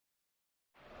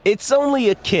It's only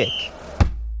a kick,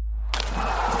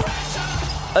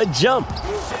 a jump,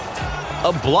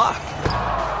 a block.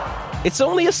 It's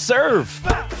only a serve.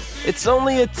 It's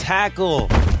only a tackle,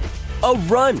 a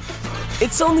run.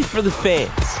 It's only for the fans.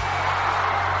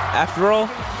 After all,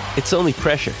 it's only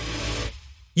pressure.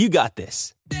 You got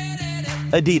this.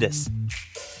 Adidas.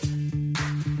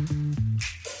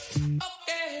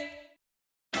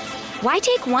 Why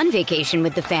take one vacation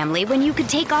with the family when you could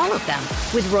take all of them?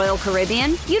 With Royal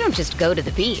Caribbean, you don't just go to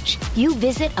the beach. You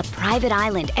visit a private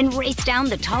island and race down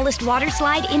the tallest water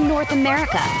slide in North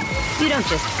America. You don't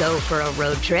just go for a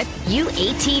road trip. You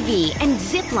ATV and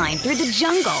zip line through the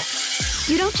jungle.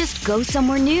 You don't just go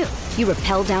somewhere new. You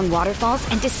rappel down waterfalls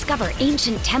and discover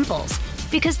ancient temples.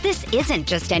 Because this isn't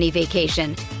just any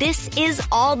vacation. This is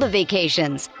all the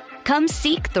vacations. Come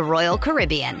seek the Royal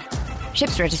Caribbean.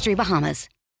 Ships Registry, Bahamas.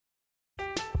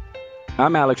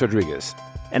 I'm Alex Rodriguez.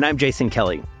 And I'm Jason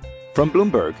Kelly. From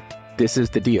Bloomberg, this is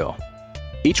The Deal.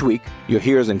 Each week, you'll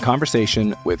hear us in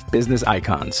conversation with business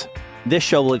icons. This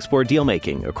show will explore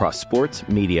deal-making across sports,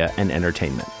 media, and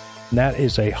entertainment. That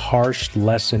is a harsh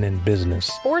lesson in business.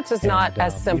 Sports is not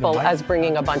as simple as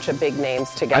bringing a bunch of big names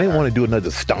together. I didn't want to do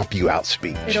another stomp you out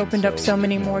speech. It opened up so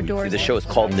many more doors. The show is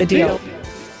called The Deal.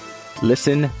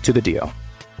 Listen to The Deal.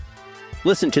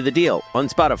 Listen to The Deal on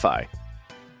Spotify.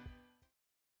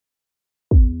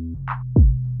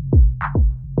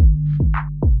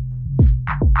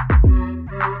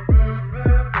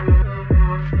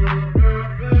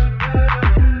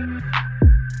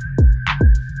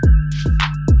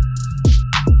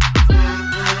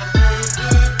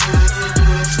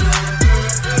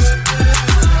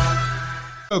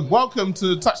 Welcome to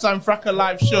the Touchdown Fracas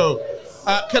live show.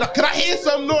 Can I hear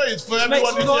some noise for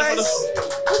everyone who's here for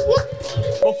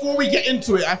the... Before we get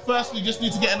into it, I firstly just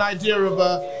need to get an idea of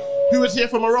who is here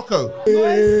from Morocco.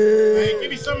 Hey, give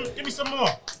me some more.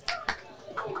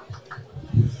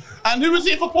 And who is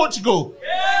here for Portugal?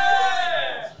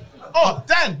 Yeah! Oh,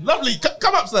 Dan, lovely.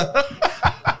 Come up, sir.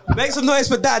 Make some noise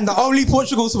for Dan, the only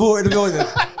Portugal supporter in the building.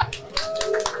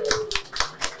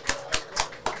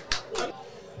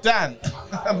 Dan,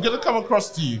 I'm going to come across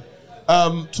to you.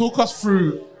 Talk us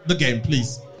through the game,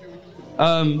 please.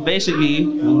 Basically,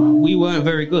 we weren't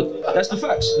very good. That's the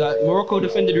facts. Like, Morocco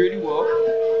defended really well.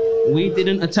 We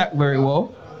didn't attack very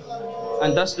well.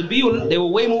 And that's the deal. They were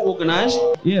way more organised.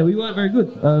 Yeah, we weren't very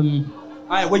good.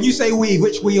 Alright, when you say we,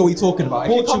 which we are we talking about?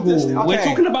 Portugal. Okay. We're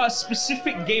talking about a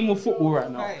specific game of football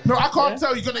right now. No, I can't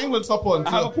tell. You got the England top on.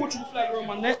 I have a Portugal flag around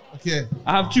my neck. Okay.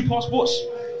 I have 2 passports.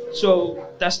 So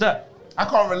that's that. I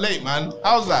can't relate, man.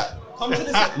 How's that? Come to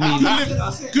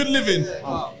the Good living.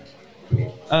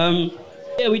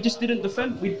 Yeah, we just didn't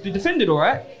defend. We defended all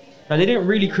right. Like, they didn't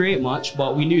really create much,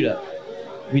 but we knew that.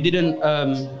 We didn't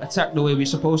attack the way we were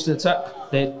supposed to attack.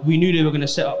 We knew they were going to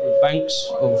set up with banks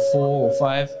of 4 or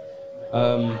 5.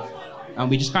 And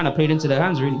we just kind of played into their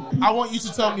hands, really. I want you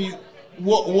to tell me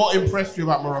what impressed you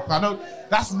about Morocco. I know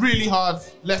that's really hard,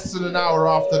 less than an hour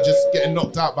after just getting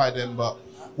knocked out by them, but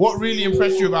what really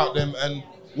impressed you about them and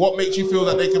what makes you feel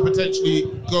that they could potentially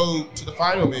go to the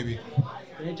final, maybe?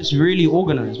 They're just really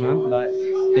organised, man. Like,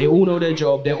 they all know their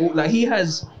job. They're all, like, he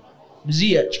has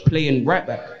Ziyech playing right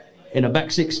back in a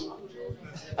back 6.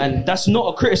 And that's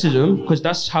not a criticism, because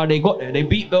that's how they got there. They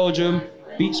beat Belgium,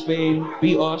 beat Spain,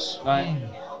 beat us. Like,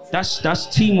 that's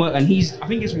teamwork. And I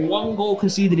think it's 1 goal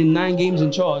conceded in 9 games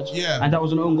in charge. Yeah. And that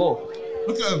was an own goal.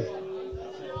 Look at them.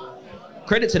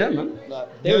 Credit to them, man.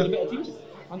 Like, they were the better team.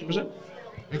 100%.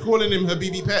 They're calling him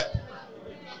Habibi Pep.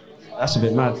 That's a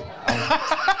bit mad.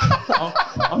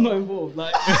 I'm not involved.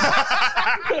 Like,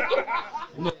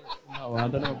 no, I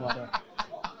don't know about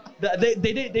that.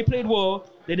 They played well.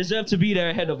 They deserve to be there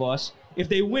ahead of us. If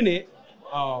they win it,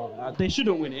 they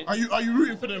shouldn't win it. Are you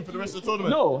rooting for them for the rest of the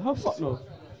tournament? No, how fuck no.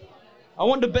 I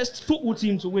want the best football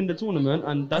team to win the tournament,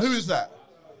 and that's. Who is that?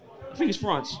 I think it's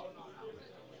France.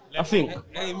 I think.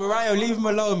 Hey, Mariah, leave him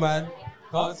alone, man.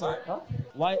 Huh?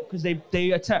 Why? Because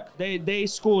they attacked. They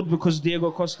scored because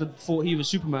Diego Costa thought he was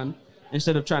Superman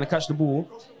instead of trying to catch the ball,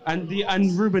 and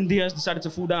Ruben Diaz decided to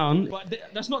fall down. But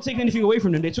that's not taking anything away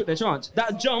from them. They took their chance.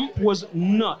 That jump was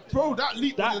nuts. Bro, that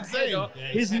leap was insane.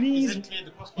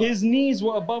 His knees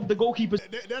were above the goalkeeper.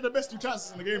 They had the best 2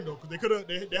 chances in the game though, because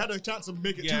they had a chance to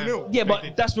make it 2-0. Yeah,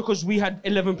 but that's because we had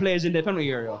 11 players in their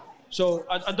penalty area. So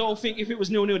I don't think if it was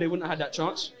 0-0, they wouldn't have had that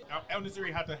chance. El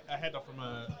Naziri had a header from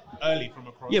early from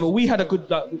across. Yeah, but we had a good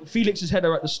Felix's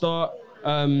header at the start.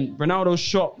 Ronaldo's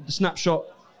shot, the snap shot.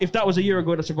 If that was a year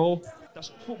ago, that's a goal.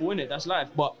 That's football, innit? That's life.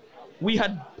 But we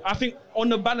had, I think, on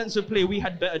the balance of play, we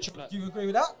had better. Do you agree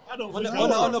with that? I don't on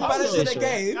the balance of the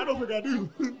game. I don't think I do.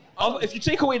 If you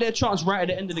take away their chance right at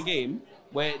the end of the game,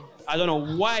 where I don't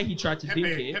know why he tried to dink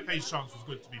it. Pepe's chance was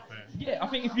good, to be fair. Yeah, I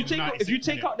think if you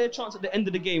take out their chance at the end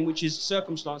of the game, which is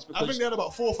circumstance, because I think they had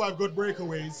about 4 or 5 good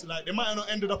breakaways. Like they might have not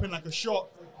ended up in like a shot.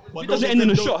 If it doesn't end in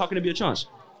a shot, how can it be a chance?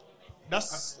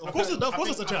 Of course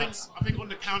it's a chance. I think on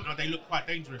the counter they look quite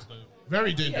dangerous though.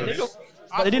 Very dangerous.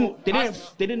 But they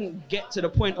didn't get to the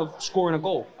point of scoring a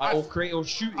goal or create or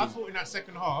shooting. I thought in that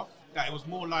second half that it was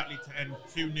more likely to end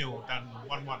 2-0 than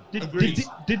 1-1.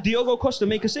 Did Diogo Costa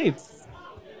make a save?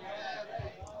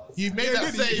 He made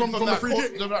that save from the free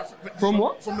kick. From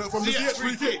what? From the Ziyech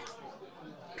free kick.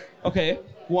 Okay,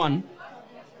 one.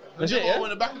 That's it, yeah? In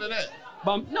the back of the net.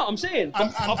 But I'm saying,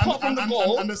 apart from the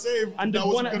goal and the save, and the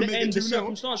one at the end, the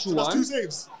circumstantial one. That's 2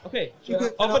 saves. Okay.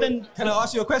 Can I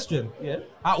ask you a question? Yeah.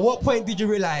 At what point did you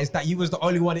realise that you was the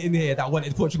only one in here that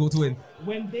wanted Portugal to win?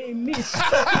 When they missed,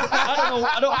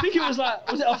 I think it was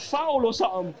it a foul or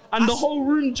something, and the whole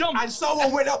room jumped. And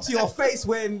someone went up to your face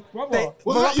when you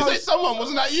say someone?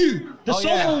 Wasn't that you?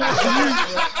 Someone was you.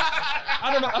 I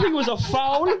don't know. I think it was a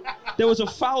foul. There was a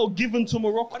foul given to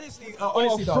Morocco. Honestly, or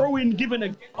a throw-in given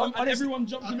and everyone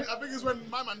jumped in it. I think it's when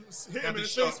my man hit him in the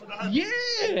face with the hand.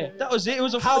 Yeah, that was it. It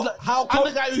was a and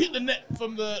the guy who hit the net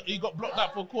he got blocked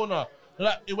out for a corner.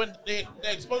 Like they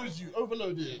exposed you,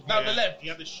 overloaded it down the left. He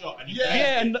had the shot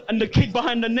and and the kid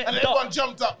behind the net and everyone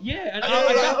jumped up. Yeah, and at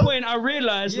that point I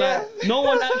realised no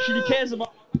one actually cares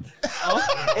about.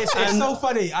 It's so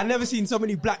funny. I never seen so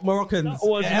many black Moroccans.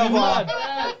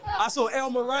 I saw El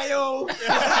Morayo.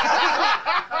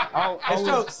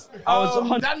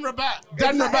 Dan Rabat.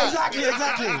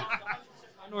 Exactly.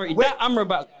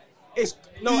 Amrabat.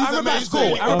 Amrabat's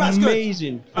cool. Amrabat's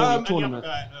amazing for the tournament.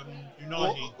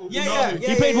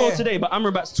 He played well today, but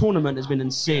Amrabat's tournament has been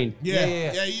insane.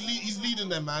 Yeah. He's leading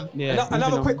them, man. Yeah,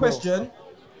 another quick question.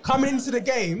 Coming into the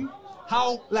game,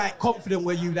 how confident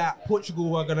were you that Portugal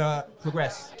were gonna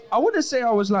progress? I wouldn't say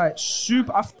I was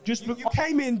super. You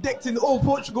came in decked in all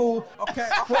Portugal. Okay.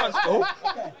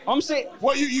 I'm saying.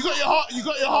 What you got your heart? You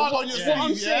got your heart on your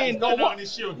sleeve.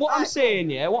 What I'm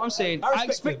saying. I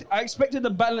expected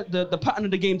the pattern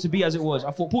of the game to be as it was.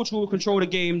 I thought Portugal would control the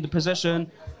game, the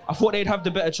possession. I thought they'd have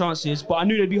the better chances, but I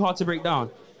knew they'd be hard to break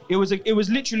down. It was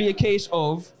literally a case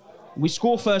of we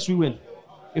score first, we win.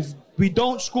 If we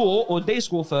don't score or they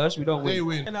score first, we don't win. They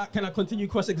win. Can I continue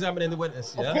cross-examining the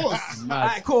winners? Of course. All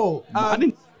right, cool.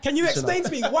 Can you explain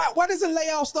to me why doesn't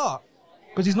Leao start?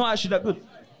 Because he's not actually that good.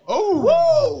 Oh!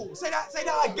 Whoa! Say that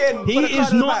again. He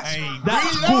is not that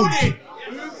good.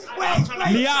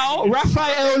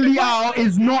 Rafael Leao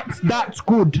is not that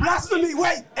good. Blasphemy!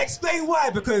 Wait, explain why,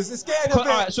 because it's getting a bit...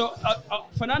 Alright, so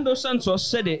Fernando Santos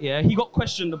said it, yeah? He got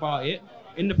questioned about it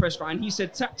in the press conference, and he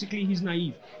said tactically he's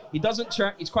naive. He doesn't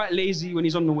track, he's quite lazy when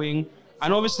he's on the wing,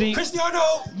 and obviously...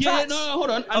 Cristiano! Yeah, no, hold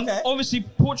on. And obviously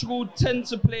Portugal tend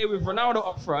to play with Ronaldo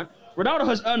up front. Ronaldo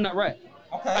has earned that right.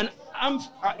 Okay. And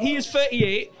he is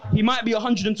 38, he might be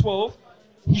 112.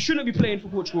 He shouldn't be playing for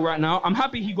Portugal right now. I'm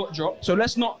happy he got dropped, so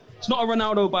it's not a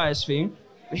Ronaldo bias thing.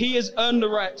 He has earned the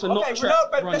right to not track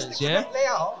runners, yeah?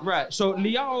 Right, so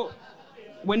Leao,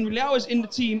 when Leao is in the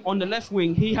team on the left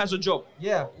wing, he has a job.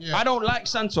 Yeah. I don't like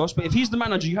Santos, but if he's the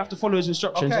manager, you have to follow his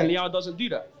instructions, and Leao doesn't do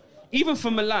that. Even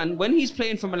for Milan, when he's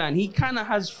playing for Milan, he kind of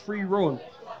has free roam.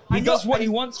 He does what he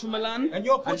wants for Milan. And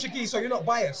you're Portuguese, so you're not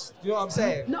biased. Do you know what I'm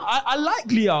saying? No, I like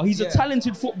Leao. He's a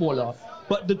talented footballer.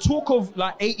 But the talk of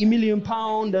 £80 million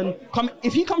and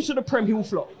if he comes to the Prem, he will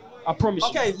flop. I promise you.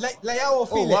 Okay, Leao or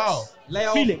Felix? Oh,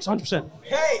 wow. Felix, 100%.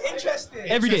 Hey, interesting.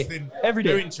 Every day.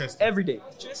 Very interesting. Every day.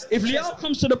 If Leao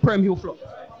comes to the Prem, he'll flop.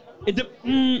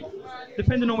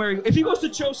 Depending on where he goes. If he goes to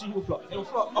Chelsea, he'll flop.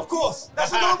 Of course.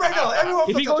 That's a no-brainer.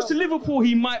 If he goes to Liverpool,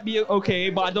 he might be okay,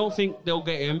 but I don't think they'll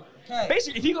get him. Okay.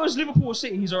 Basically, if he goes to Liverpool or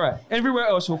City, he's all right. Everywhere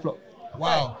else, he'll flop.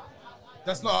 Wow.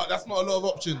 That's not a lot of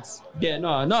options. Yeah,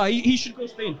 no, he should go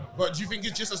Spain. But do you think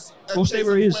it's just Or stay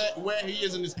where he is. Where he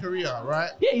is in his career,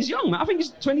 right? Yeah, he's young, man. I think he's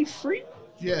 23.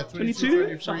 Yeah,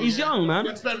 22. He's young, man.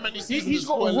 He's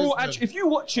got a raw. If you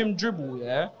watch him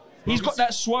dribble, he's got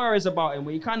that Suarez about him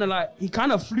where he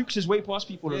kind of flukes his way past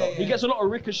people a lot. He gets a lot of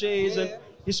ricochets and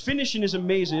his finishing is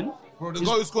amazing. Bro, the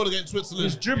goal he scored against Switzerland.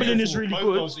 His dribbling is really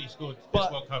good. Goals he scored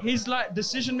but his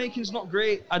decision making is not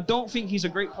great. I don't think he's a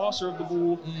great passer of the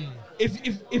ball.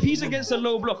 If he's against a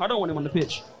low block, I don't want him on the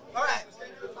pitch. All right.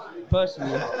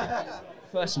 Personally. I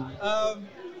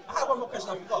have one more question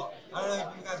I forgot. I don't know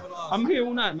if you guys want to ask. I'm here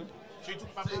all night, man.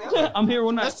 I'm here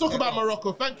all night. Let's talk about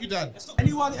Morocco. Thank you, Dan.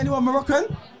 Anyone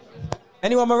Moroccan?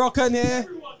 Anyone Moroccan here?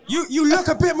 You look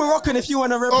a bit Moroccan if you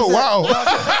want to represent. Oh, wow.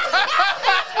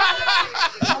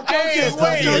 Hey,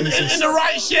 wait, in the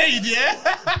right shade, yeah?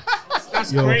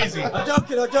 That's crazy. I'm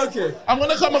joking. I'm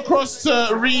going to come across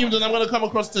to Reeves and I'm going to come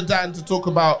across to Dan to talk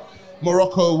about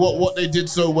Morocco, what they did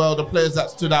so well, the players that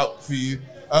stood out for you.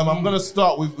 I'm going to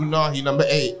start with Unahi, number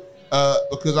 8,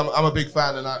 because I'm a big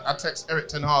fan, and I text Eric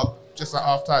Ten Hag just at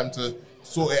half-time to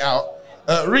sort it out.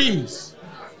 Reems,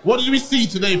 what did we see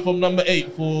today from number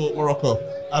 8 for Morocco?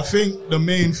 I think the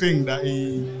main thing that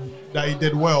he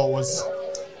did well was,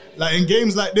 like in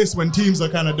games like this when teams are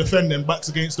kind of defending backs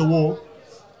against the wall,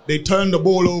 they turn the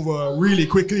ball over really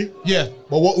quickly. Yeah.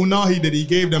 But what Unahi did, he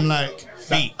gave them like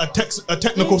a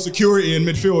technical security in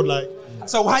midfield. Like.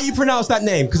 So how you pronounce that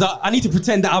name? Because I need to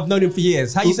pretend that I've known him for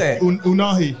years. How you say it?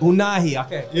 Unahi. Unahi,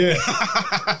 okay.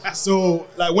 Yeah. So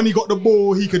like when he got the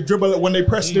ball, he could dribble. When they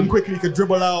pressed him quickly, he could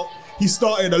dribble out. He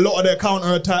started a lot of their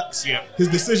counter attacks. Yeah. His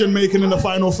decision making in the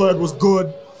final third was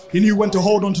good. He knew when to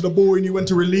hold on to the ball. He knew when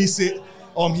to release it.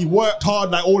 He worked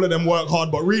hard, like all of them work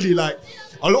hard. But really, like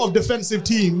a lot of defensive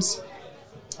teams,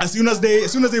 as soon as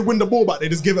they win the ball back, they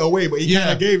just give it away. But he kind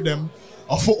of gave them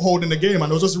a foothold in the game, and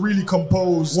it was just really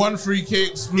composed. 1 free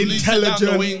kicks, intelligent.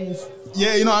 Down the wings.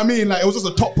 Yeah, you know what I mean? Like it was just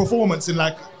a top performance in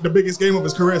like the biggest game of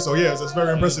his career. So yeah, it's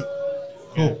very impressive.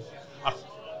 Cool.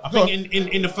 I think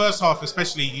in the first half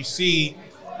especially, you see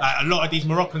like a lot of these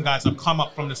Moroccan guys have come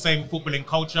up from the same footballing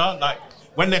culture. Like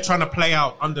when they're trying to play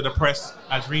out under the press,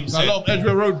 as Reem said. A lot of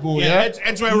Edgeware Road ball, yeah?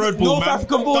 Edgeware Road ball, North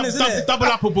African ball, isn't it? Double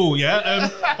apple ball, yeah?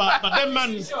 But them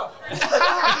man...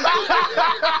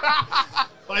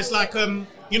 But it's like,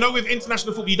 you know, with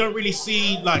international football, you don't really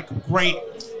see like great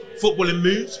footballing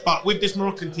moves, but with this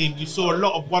Moroccan team, you saw a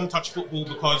lot of one-touch football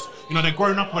because, you know, they're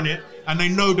grown up on it and they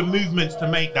know the movements to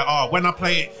make that, when I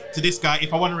play it to this guy,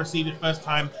 if I want to receive it first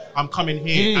time, I'm coming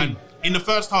here. And in the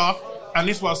first half, and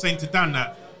this is what I was saying to Dan,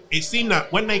 that it seemed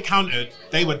that when they countered,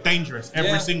 they were dangerous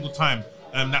every single time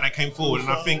that they came forward. And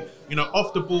I think, you know,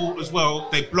 off the ball as well,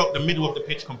 they blocked the middle of the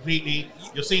pitch completely.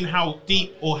 You're seeing how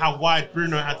deep or how wide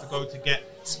Bruno had to go to get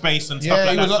space and stuff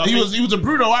like that. He was a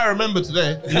Bruno I remember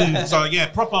today. So yeah,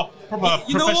 proper you know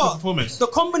professional what? performance. The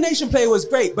combination play was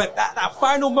great, but that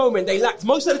final moment they lacked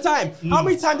most of the time. How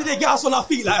many times did they get us on our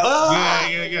feet? Like,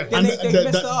 yeah. Then they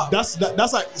messed it up. That's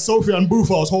like Sofiane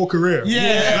Boufal's whole career.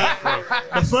 Yeah. Like,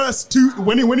 the first two,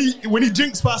 when he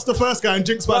jinks past the first guy and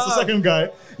jinks past the second guy,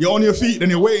 you're on your feet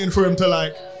and you're waiting for him to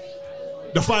like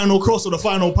the final cross or the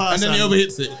final pass, and then he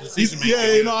overhits it.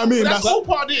 You know what I mean? That's all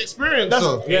part of the experience,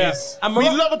 though. Yes. And we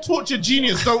love a tortured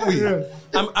genius, don't we?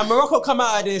 And Morocco come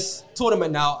out of this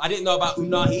tournament now. I didn't know about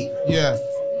Unahi. Yeah.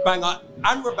 Banger.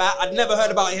 Amrabat, I'd never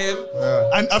heard about him.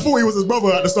 And I thought he was his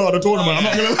brother at the start of the tournament.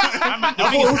 I'm not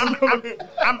gonna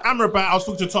lie. Amrabat, I was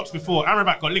talking to Tops before.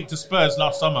 Amrabat got linked to Spurs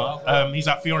last summer. He's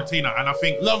at Fiorentina, and I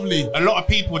think a lot of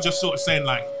people were just sort of saying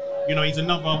like, you know, he's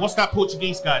another. What's that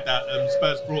Portuguese guy that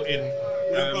Spurs brought in?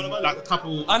 Like a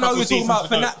couple. I know you're talking about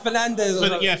Fernandez.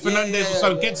 Fernandez or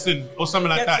something, Gedson or something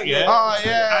like that. Yeah. Oh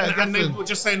yeah. And they were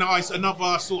just saying that it's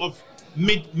another sort of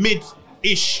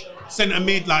mid-ish centre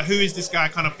mid. Like, who is this guy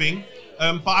kind of thing.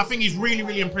 But I think he's really,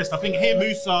 really impressed. I think him,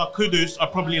 Musa, Kudus are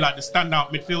probably like the standout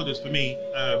midfielders for me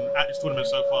at this tournament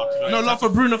so far. No love for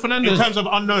Bruno Fernandes. In terms of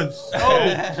unknowns.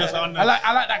 Just unknowns.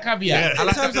 I like that caveat.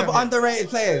 In terms of underrated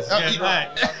players. Hey,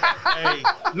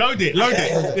 load it.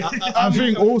 I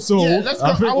think also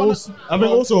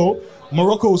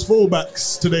Morocco's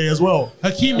fullbacks today as well.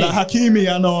 Hakimi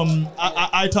and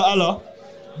Aita Allah,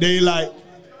 they like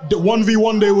the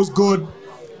 1v1 day was good.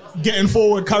 Getting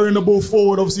forward, carrying the ball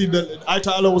forward. Obviously, Aita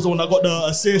Allah was the one that got the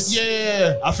assist.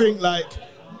 Yeah. I think like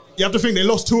you have to think they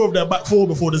lost 2 of their back 4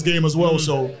 before this game as well.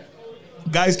 So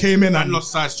guys came in and lost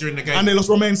size during the game, and they lost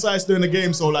Romain Saiz during the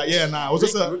game. So like, it was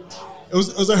just it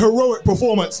was a heroic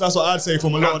performance. That's what I'd say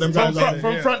from a lot of them guys.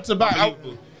 From front to back.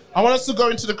 I want us to go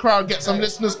into the crowd, get some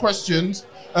listeners' questions.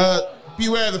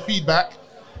 Beware of the feedback.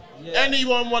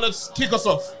 Anyone want to kick us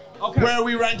off? Okay. Where are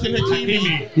we ranking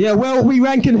Hakimi? Yeah, where are we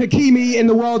ranking Hakimi in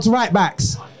the world's right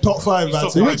backs? Top 5,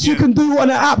 that's it. Which you can do on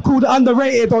an app called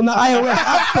Underrated on the iOS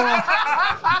App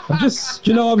Store. Do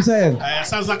you know what I'm saying?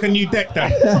 Sounds like a new deck, then.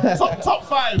 Top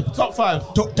 5.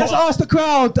 Just ask the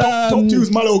crowd. Top 2 is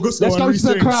Malo Augusto. Let's go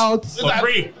to the crowd. Is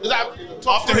that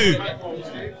top After who?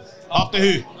 After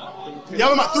who? Yeah,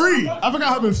 I'm at 3. I think I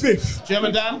have him 5th. Do you have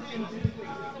a Dan?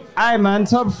 Aye, man,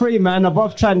 top 3, man.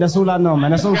 Above trend, that's all I know, man.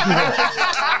 That's all.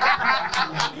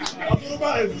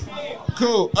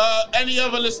 Cool. Any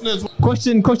other listeners?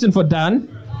 Question for Dan.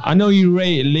 I know you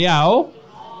rate Leao.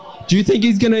 Do you think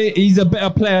he's a better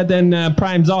player than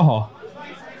Prime Zaha?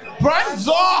 Brian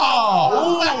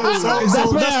Zaha!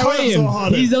 That's where I rate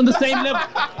him. He's on the same level.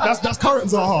 That's current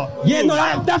Zaha. Yeah, no,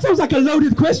 that feels like a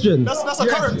loaded question. That's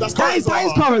current. That's current That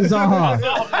is Zaha. current Zaha.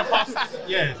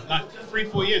 Yeah, like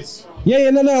 3-4 years. Yeah,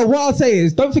 no. What I'll say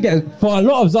is, don't forget, for a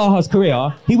lot of Zaha's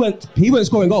career, he went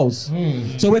scoring goals.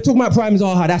 So we're talking about prime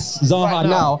Zaha. That's Zaha Right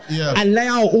now. Yeah. And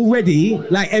Leao already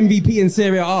like MVP in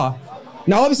Serie A.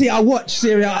 Now, obviously, I watch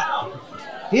Serie A.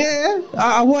 Yeah,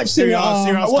 I watch Serie A.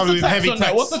 What's the tax on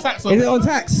that? What's the tax on Is it that? on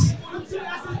tax?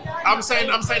 I'm saying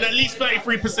at least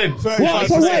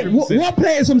 33%. What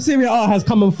players from Serie A has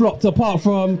come and flopped apart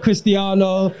from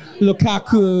Cristiano,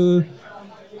 Lukaku?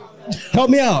 Help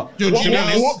me out.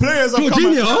 What players have come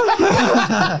Jorginho?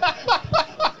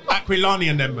 Aquilani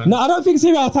and them, man. No, I don't think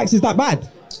Serie A tax is that bad.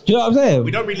 Do you know what I'm saying?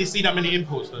 We don't really see that many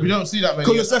imports, though. We don't see that many.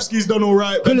 Kulusevski's done all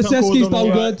right. Kulusevski's done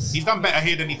all good. He's done better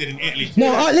here than he did in Italy.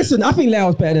 No, listen, I think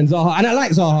Leo's better than Zaha, and I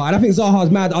like Zaha, and I think Zaha's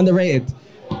mad underrated.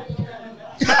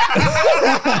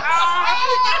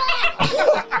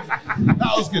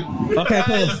 That was good. Okay,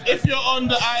 cool. If you're on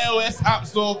the iOS App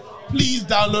Store, please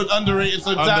download Underrated.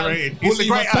 So Underrated. Dan will It's a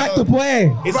leave great us app. Back to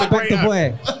boy. It's a Back great to app.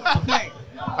 boy.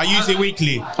 I use it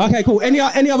weekly. Okay, cool.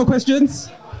 Any other questions?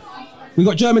 We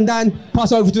got German Dan.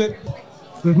 Pass over to it.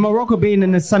 With Morocco being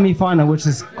in the semi-final, which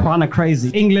is kind of crazy,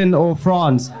 England or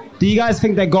France, do you guys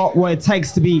think they got what it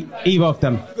takes to beat either of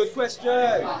them? Good question.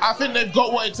 I think they've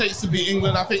got what it takes to beat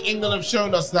England. I think England have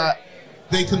shown us that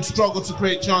they can struggle to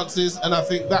create chances, and I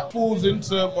think that falls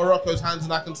into Morocco's hands,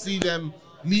 and I can see them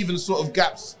leaving sort of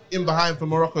gaps in behind for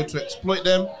Morocco to exploit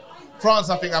them. France,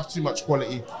 I think, have too much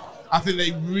quality. I think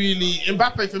they really...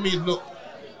 Mbappe, for me, look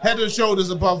head and shoulders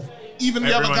above even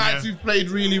the other guys who've played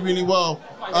really, really well.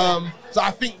 So I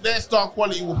think their star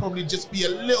quality will probably just be a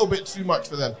little bit too much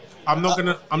for them. I'm not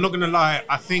gonna lie.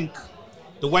 I think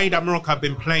the way that Morocco have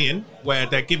been playing, where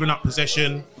they're giving up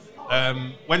possession.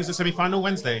 When's the semi-final?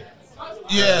 Wednesday.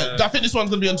 Yeah, I think this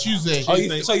one's gonna be on Tuesday.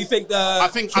 So you think the? I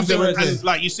think and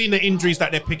like you've seen the injuries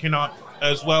that they're picking up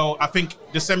as well. I think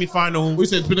the semi-final. We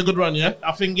said it's been a good run, yeah.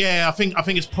 I think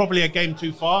it's probably a game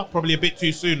too far, probably a bit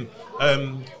too soon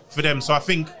for them. So I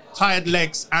think tired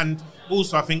legs, and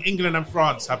also I think England and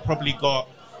France have probably got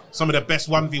some of the best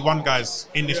 1v1 guys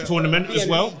in this tournament as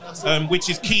well, which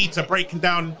is key to breaking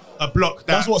down a block.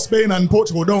 That's what Spain and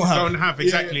Portugal don't have.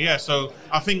 Exactly, yeah. So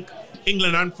I think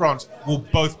England and France will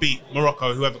both beat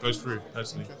Morocco, whoever goes through,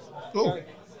 personally. Cool.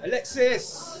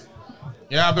 Alexis.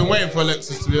 Yeah, I've been waiting for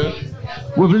Alexis to be here.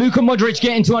 With Luka Modric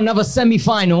getting to another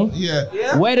semi-final,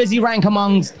 where does he rank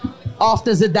amongst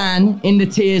after Zidane in the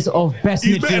tiers of best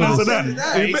He's better midfielders? than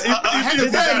Zidane. He's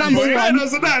Zidane's number one.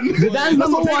 Zidane's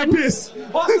number one.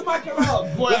 What's the mic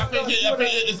around? Boy, I think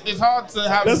it's hard to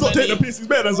have. Let's not take the piss. He's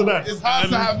better than Zidane. It's hard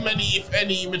to have many, if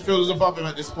any, midfielders above him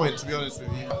at this point. To be honest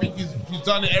with you, I think he's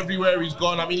done it everywhere he's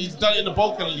gone. I mean, he's done it in the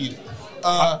Balkan League.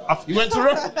 He went to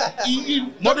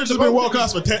Modric has been world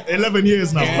class for 11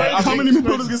 years now. Yeah, How many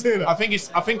midfielders can say that? I think it's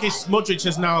Modric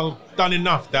has now done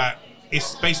enough that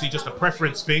it's basically just a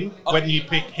preference thing when you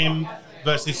pick him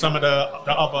versus some of the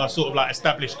other sort of like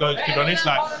established goals. To be honest,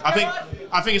 like I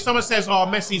think if someone says, "Oh,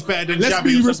 Messi's better than Let's Xavi," be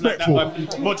or something respectful. like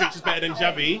that, Modric is better than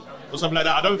Xavi or something like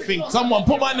that, I don't think someone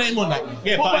put my name on that.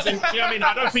 Yeah, but I think, you know what I mean?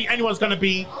 I don't think anyone's going to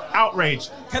be outraged.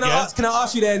 Can I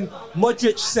ask you then,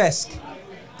 Modric, Cesc?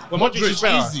 Well, Modric is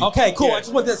better. Easy. Okay, cool. Yeah. I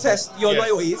just wanted to test your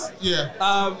loyalties.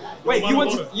 Yeah. Wait, you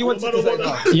wanted to say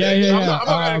that? Yeah.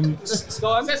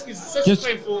 Cesc is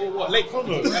playing for what? Lake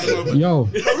Congo. Yo.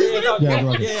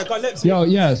 Go,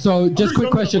 Yeah. So just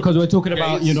quick question, because we're talking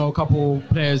about a couple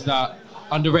players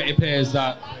underrated players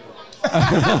that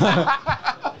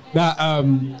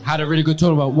had a really good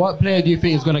tournament. What player do you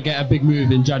think is going to get a big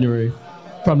move in January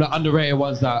from the underrated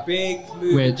ones that big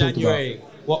move in January?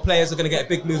 What players are going to get a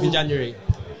big move in January?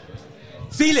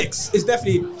 Felix is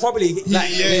definitely probably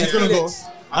he's gonna go.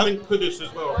 I think Kudus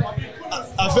as well.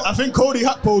 I think Cody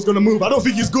Gakpo's gonna move. I don't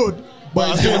think he's good,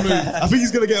 but I think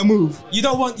he's gonna get a move. You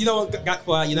don't want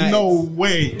Gakpo at United? No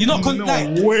way. You're not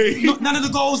way. None of the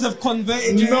goals have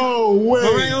converted you. No way.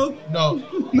 Moreo?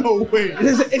 No way.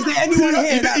 Is there anyone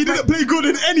here he didn't play good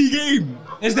in any game.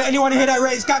 Is there anyone here that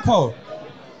rates Gakpo?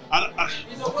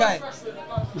 Okay.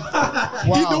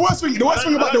 The worst thing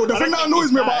about the thing that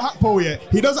annoys me about Gakpo,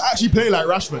 he doesn't actually play like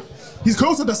Rashford. He's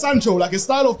closer to Sancho, like his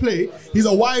style of play. He's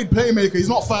a wide playmaker. He's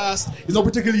not fast. He's not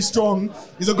particularly strong.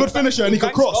 He's a good finisher and he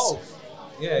can cross.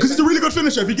 Because he's a really good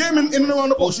finisher. If you get him in and around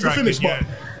the box, he can finish. But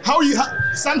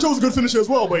Sancho's a good finisher as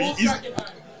well, but he's.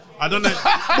 I don't know.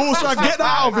 Ball strike, get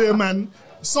that out of here, man.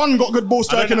 Son got good ball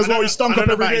striking as well. He stunk up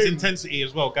every his game. intensity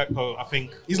as well, Gakpo, I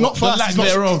think. He's not fast.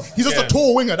 He's just a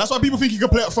tall winger. That's why people think he can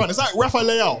play up front. It's like Rafa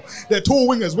Leao. They're tall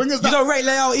wingers. You don't rate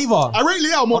Leao either? I rate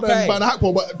Leao more than Van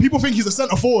Hakpo, but people think he's a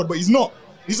centre forward, but he's not.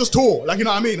 He's just tall. Like, you know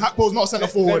what I mean? Hakpo's not a centre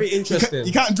forward. Very interesting.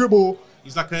 He can't dribble.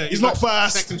 He's not like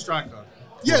fast. Second striker.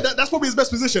 Yeah, that's probably his best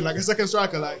position, like a second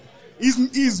striker. Like,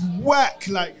 he's whack.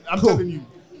 Like, I'm telling you.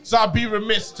 So I'd be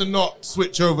remiss to not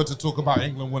switch over to talk about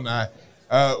England, wouldn't I?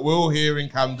 We're all here in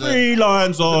Camden. 3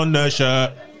 lions on the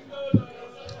shirt.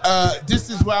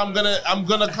 This is where I'm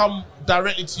gonna come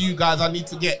directly to you guys. I need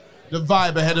to get the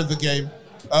vibe ahead of the game.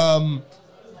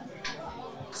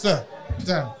 Sir,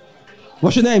 Dan.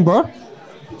 What's your name, bro?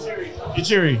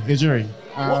 Ijiri.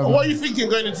 What are you thinking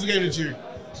going into the game, Ijiri?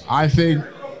 I think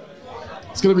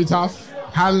it's going to be tough.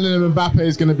 Handling Mbappe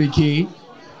is going to be key.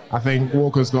 I think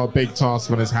Walker's got a big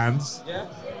task on his hands.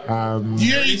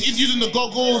 He's using the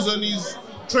goggles and he's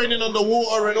training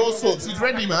underwater and all sorts. He's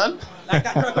ready, man. Like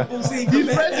that cracker ball scene. He's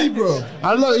ready, bro.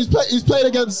 I don't know. He's played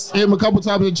against him a couple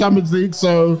times in Champions League,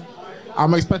 so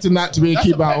I'm expecting that to be a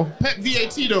key battle. Pep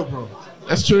VAT though, bro.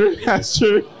 That's true.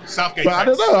 Southgate. But I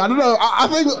don't know. I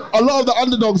think a lot of the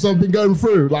underdogs have been going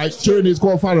through, like during these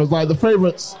quarterfinals. Like the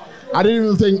favourites, I didn't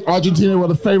even think Argentina were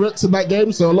the favourites in that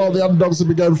game. So a lot of the underdogs have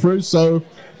been going through. So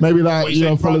maybe that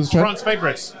follows the trend. France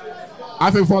favourites.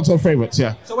 I think France are favourites.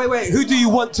 Yeah. So wait. Who do you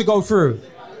want to go through?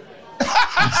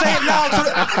 Say it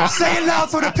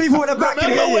loud so the people at the back can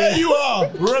hear you. Where you are.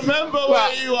 Remember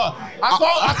where you are.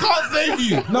 I can't save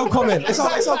you. No comment. It's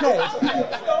okay.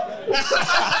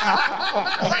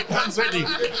 Hands ready.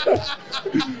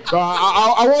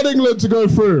 I want England to go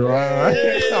through.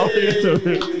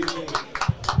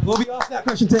 We'll be asking that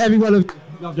question to every one of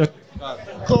you.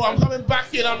 Cool, I'm coming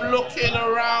back in. I'm looking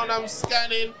around. I'm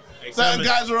scanning. Certain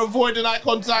guys are avoiding eye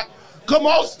contact.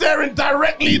 Kamal staring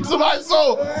directly into my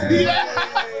soul. Yeah.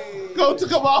 Go to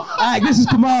Kamal. All right, this is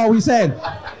Kamal. What you saying?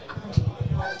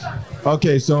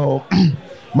 Okay, so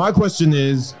my question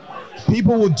is,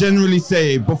 people will generally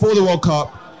say before the World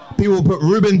Cup, people will put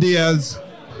Ruben Diaz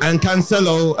and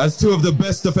Cancelo as two of the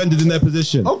best defenders in their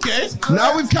position. Okay.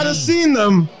 Now we've kind of seen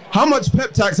them. How much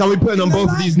pep tax are we putting on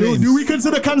both of these names? Do we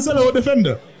consider Cancelo a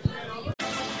defender?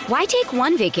 Why take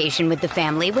one vacation with the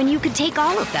family when you could take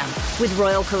all of them? With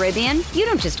Royal Caribbean, you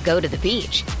don't just go to the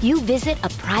beach. You visit a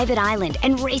private island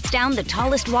and race down the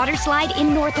tallest water slide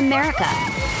in North America.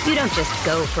 You don't just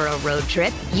go for a road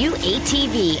trip. You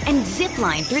ATV and zip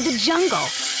line through the jungle.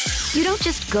 You don't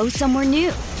just go somewhere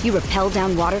new. You rappel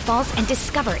down waterfalls and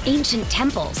discover ancient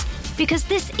temples. Because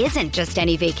this isn't just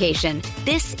any vacation.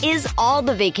 This is all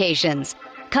the vacations.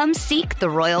 Come seek the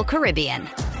Royal Caribbean.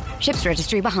 Ships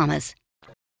Registry, Bahamas.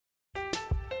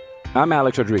 I'm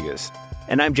Alex Rodriguez.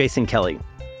 And I'm Jason Kelly.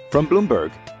 From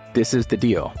Bloomberg, this is The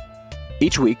Deal.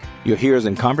 Each week, you'll hear us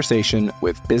in conversation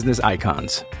with business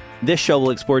icons. This show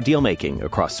will explore deal-making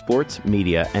across sports,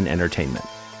 media, and entertainment.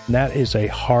 That is a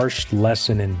harsh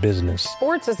lesson in business.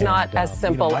 Sports is not as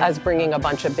simple as bringing a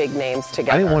bunch of big names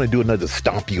together. I didn't want to do another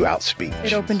stomp you out speech.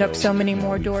 It opened up so many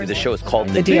more doors. The show is called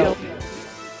The Deal.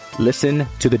 Listen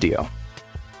to The Deal.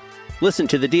 Listen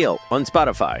to The Deal on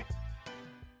Spotify.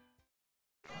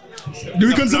 Do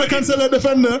we consider Cancelo a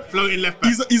defender? Floating left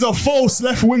back. He's a false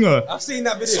left winger. I've seen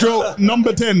that video. Stroke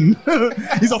number 10.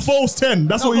 He's a false 10.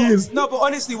 That's what he is. No, but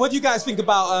honestly, what do you guys think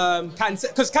about Cancelo?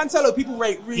 Because Cancelo, people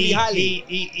rate really highly.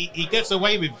 He gets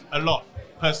away with a lot,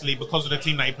 personally, because of the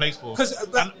team that he plays for.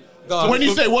 So when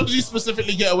you say, what does he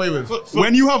specifically get away with?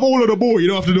 When you have all of the ball, you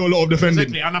don't have to do a lot of defending.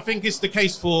 Exactly, and I think it's the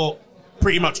case for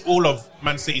pretty much all of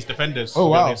Man City's defenders. Oh,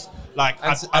 wow. Like,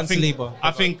 I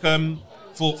think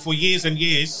for years and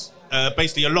years,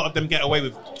 basically a lot of them get away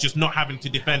with just not having to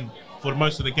defend for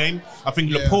most of the game. I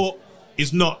think Laporte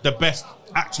is not the best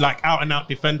out and out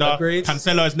defender. Agreed.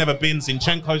 Cancelo has never been.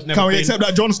 Zinchenko's never been. Can we accept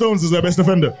that John Stones is their best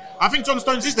defender? I think John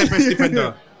Stones is their best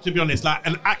defender, to be honest. Like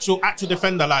an actual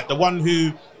defender, like the one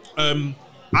who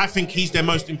I think he's their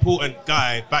most important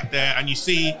guy back there. And you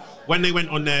see when they went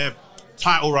on their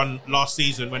title run last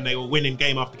season, when they were winning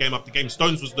game after game after game,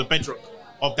 Stones was the bedrock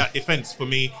of that defence for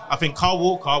me. I think Kyle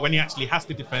Walker, when he actually has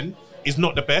to defend, is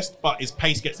not the best, but his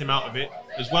pace gets him out of it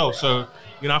as well. So,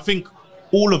 I think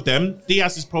all of them,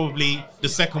 Diaz is probably the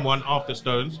second one after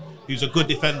Stones, who's a good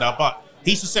defender, but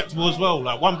he's susceptible as well.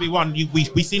 Like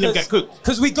 1v1, we've seen him get cooked.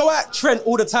 Because we go at Trent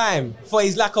all the time for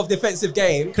his lack of defensive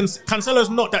game.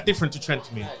 Cancelo's not that different to Trent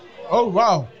to me. Oh,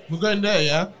 wow. We're going there,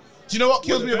 yeah? Do you know what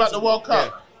kills me about the World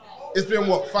Cup? It's been,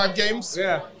 5 games?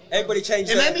 Yeah. Everybody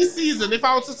changed. In any season, if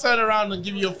I was to turn around and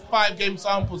give you a 5-game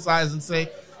sample size and say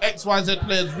XYZ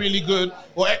player's really good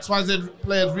or XYZ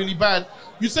player's really bad,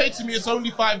 you say to me it's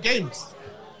only 5 games.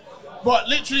 But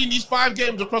literally in these 5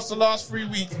 games across the last 3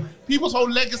 weeks, people's whole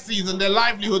legacies and their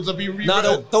livelihoods are being rewritten.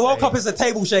 No, the World Cup is a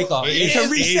table shaker. It's a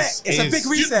reset. It's a big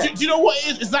reset. Do you know what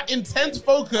it is? It's that intense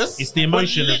focus. It's the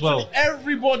emotion as well.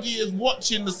 Everybody is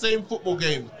watching the same football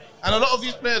game. And a lot of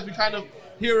these players, we kind of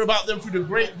hear about them through the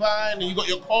grapevine, and you got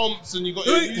your comps, and you got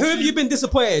your YouTube. Who have you been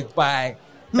disappointed by?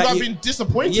 Who I've been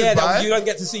disappointed by? That you don't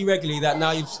get to see regularly, that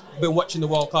now you've been watching the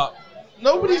World Cup.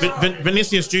 Nobody's...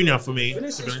 Vinicius Jr. for me.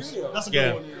 Vinicius Jr. That's a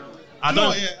good one. I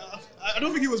don't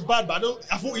think he was bad, but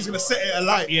I thought he was going to set it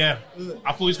alight. Yeah.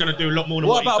 I thought he was going to do a lot more than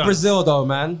what about Brazil, though,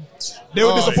 man? They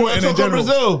were disappointing in general.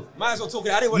 Brazil. Might as well talk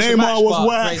it. I didn't watch Neymar the match, was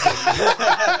whack.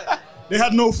 They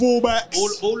had no fullbacks.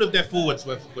 All of their forwards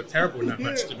were terrible in that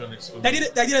match, to be honest. They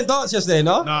didn't dance yesterday,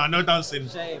 no? No dancing.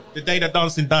 Shame. The day that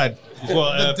dancing died is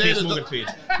what Piers Morgan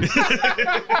tweeted.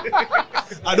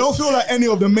 I don't feel like any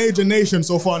of the major nations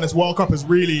so far in this World Cup is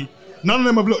really... None of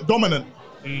them have looked dominant.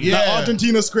 Yeah. Like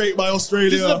Argentina scraped by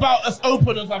Australia. This is about as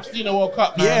open as I've seen a World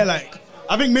Cup, man. Yeah, like...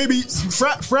 I think maybe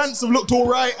France have looked all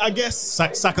right, I guess.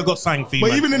 Saka got sang for you.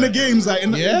 But even in the games, like...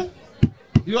 Yeah?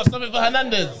 You got something for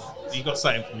Hernandez? You got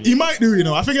something for me. He might do, you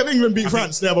know. I think if England beat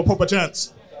France, they have a proper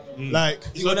chance. Like,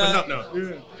 do you want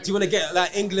to get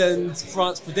like England,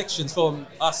 France predictions from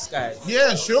us guys?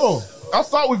 Yeah, sure. I'll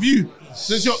start with you.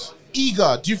 Since you're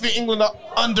eager, do you think England are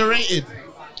underrated?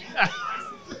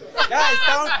 Guys,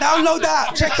 download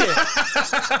that. Check it.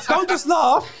 Don't just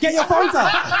laugh. Get your phones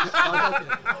out.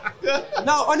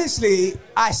 No, honestly,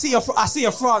 I see a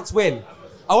France win.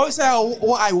 I won't say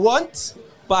what I want,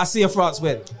 but I see a France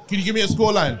win. Can you give me a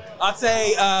scoreline? I'd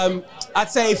say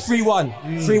 3-1.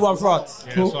 3-1 France.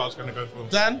 Yeah, that's what I was going to go for.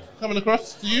 Dan, coming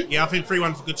across to you? Yeah, I think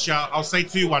 3-1's a good shout. I'll say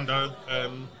 2-1 though.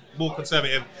 More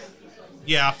conservative.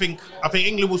 Yeah, I think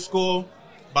England will score,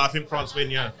 but I think France win.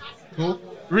 Yeah. Cool.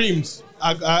 Reams.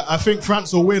 I think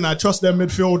France will win. I trust their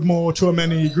midfield more.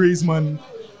 Tchouameni, Griezmann.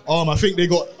 I think they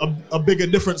got a bigger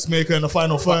difference maker in the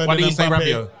final third. Why do you say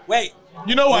Rabiot? Wait.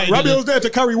 You know why? Rabiot's there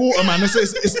to carry water, man.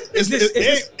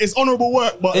 It's honourable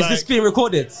work, but is this being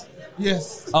recorded?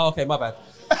 Yes. Oh, okay, my bad.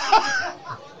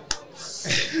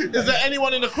 Is there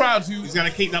anyone in the crowd who's going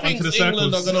to keep that one to the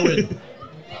England circles? are going to win?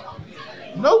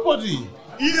 Nobody.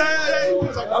 Yeah. We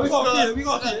got a few.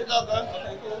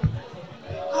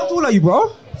 How tall are you,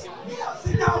 bro?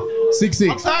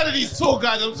 6'6". I'm tired of these tall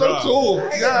guys. I'm so tall.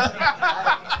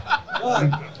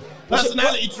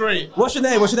 Personality trait. What's your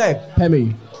name?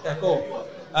 Pemi. Okay, cool.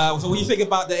 So what do you think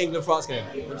about the England-France game?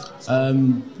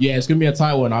 Yeah, it's going to be a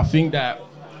tight one. I feel like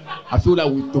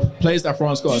with the players that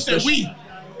France got... You said we.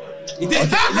 He did.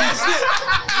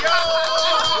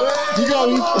 You got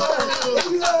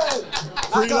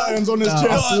 3 lions on his chest.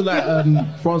 I feel like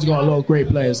France got a lot of great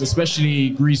players,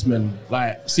 especially Griezmann.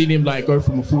 Like, seeing him like go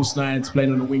from a false 9 to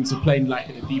playing on the wing to playing like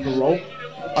in a deeper role.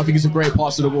 I think it's a great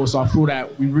pass to the ball, so I feel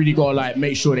that we really got to like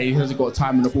make sure that he hasn't got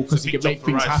time in the ball because he can make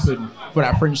things happen for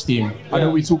that French team. I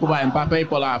know we talk about Mbappe,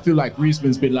 but like, I feel like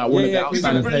Griezmann's been like one of the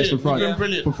outstanding players for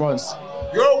France.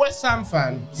 You're a West Ham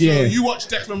fan, so you watch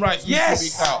Declan Rice week in,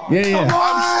 week out. Yeah. Come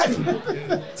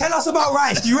on! Tell us about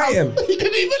Rice. Do you rate him? He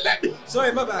didn't even let me.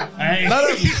 Sorry, my bad. Hey. No.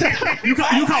 You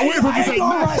can't wait for him to say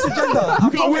no. Rice agenda. You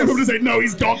can't wait for him to say no.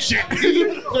 He's dog shit.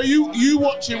 So you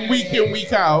watch him week in,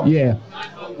 week out. Yeah.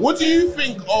 What do you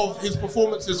think of his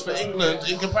performances for England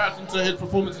in comparison to his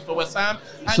performances for West Ham?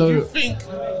 And do you think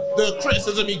the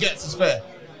criticism he gets is fair?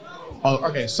 Oh,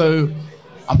 okay. So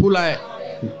I feel like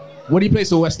when he plays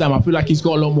for West Ham, I feel like he's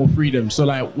got a lot more freedom. So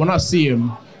like when I see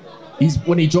him,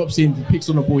 when he drops in, he picks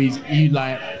on the ball.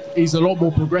 He's a lot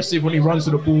more progressive when he runs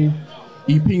to the ball.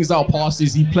 He pings out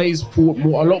passes. He plays a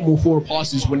lot more forward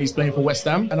passes when he's playing for West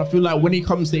Ham. And I feel like when he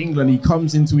comes to England, he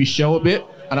comes into his shell a bit.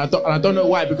 And I don't know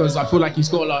why, because I feel like he's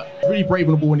got really brave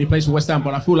on the ball when he plays for West Ham.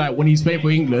 But I feel like when he's playing for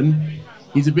England,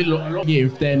 he's a lot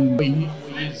give than he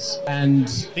is. And I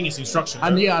think it's instruction.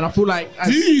 And and I feel like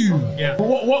do you? Yeah.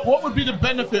 What would be the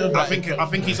benefit of that? I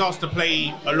think he's asked to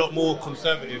play a lot more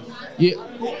conservative. Yeah.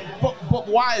 But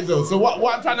why though? So what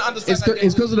I'm trying to understand.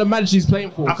 It's because of the manager he's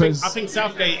playing for. I think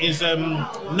Southgate is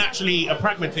naturally a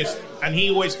pragmatist, and he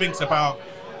always thinks about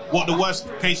what the worst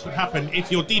case could happen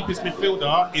if your deepest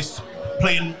midfielder is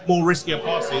playing more riskier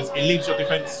passes. It leaves your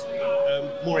defence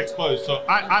more exposed. So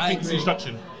I think it's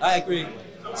instruction. I agree.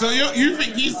 So you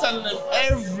think he's telling them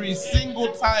every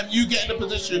single time you get in a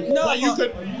position where you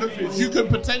could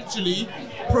potentially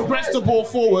progress the ball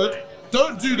forward?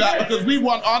 Don't do that because we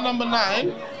want our number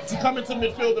 9 to come into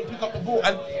midfield and pick up the ball.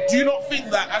 And do you not think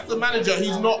that as the manager,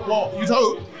 he's not what you'd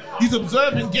hope? He's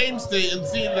observing game state and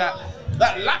seeing that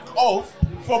lack of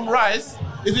from Rice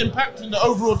is impacting the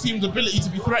overall team's ability to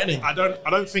be threatening. I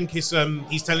don't think he's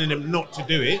telling them not to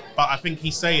do it, but I think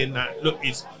he's saying that look,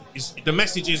 the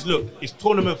message is, look, it's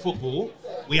tournament football.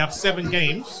 We have 7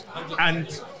 games, and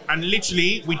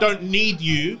literally we don't need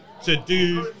you to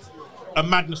do a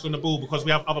madness on the ball because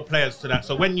we have other players to that.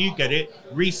 So when you get it,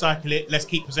 recycle it. Let's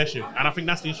keep possession, and I think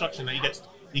that's the instruction that he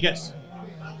gets.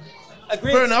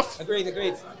 Agreed. Fair enough. Agreed.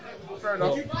 Fair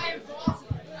enough.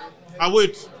 I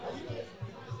would.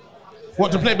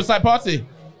 What, to play beside Party?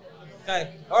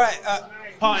 Okay. All right.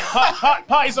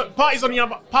 Party's on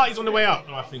the way out.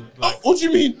 No, I think. Like, what do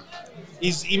you mean?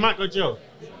 He might go jail.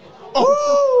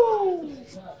 Oh.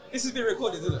 This has been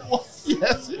recorded, isn't it?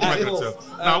 Yes. He might go jail.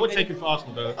 No, I would take him for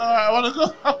Arsenal though. All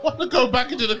right, I want to go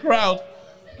back into the crowd,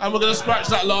 and we're gonna scratch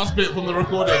that last bit from the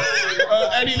recording.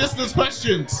 Any listeners'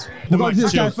 questions?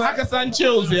 Hakkasan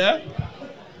chills, yeah.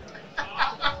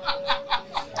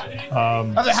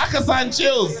 I said Hakkasan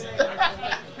chills.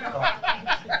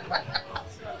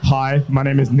 Hi, my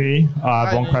name is Nee. I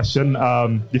have one question.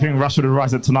 Do you think Rashford will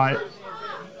rise it tonight?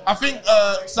 I think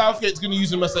Southgate's going to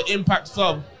use him as an impact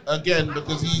sub again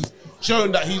because he's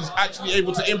shown that he's actually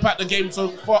able to impact the game so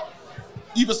far,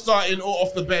 either starting or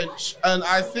off the bench. And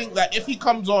I think that if he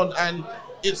comes on and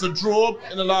it's a draw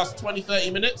in the last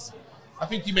 20-30 minutes, I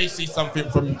think you may see something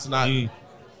from him tonight.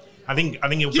 I think he'll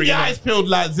Keep bring your him eyes on. peeled,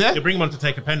 lads, yeah? He'll bring him on to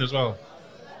take a pen as well.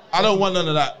 I don't want none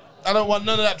of that. I don't want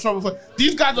none of that trouble.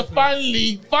 These guys have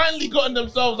finally gotten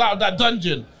themselves out of that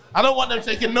dungeon. I don't want them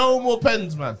taking no more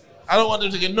pens, man. I don't want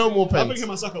them taking no more pens. I think him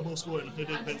and Saka both scoring if they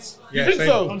did pens. You think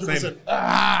so? 100%.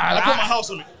 I put my house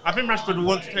on it. I think Rashford will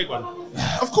want to take one.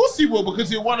 Of course he will,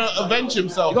 because he'll want to avenge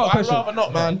himself. got a I'd question? rather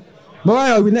not, man.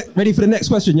 Mariah, are we ready for the next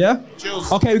question, yeah?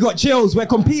 Chills. Okay, we got chills. We're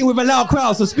competing with a loud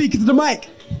crowd, so speak into the mic.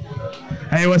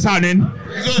 Hey, what's happening?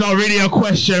 It's not really a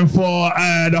question for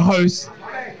the host.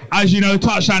 As you know,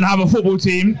 Touchline have a football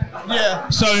team. Yeah.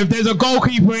 So if there's a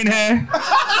goalkeeper in here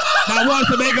that wants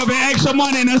to make a bit extra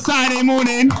money on a Saturday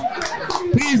morning,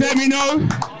 please let me know.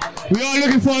 We are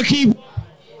looking for a keeper.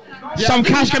 Some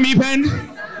cash can be penned.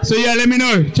 So yeah, let me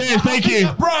know. Cheers, thank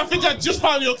you. Bro, I think I just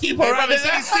found your keeper right there.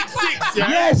 He's 6'6", yeah?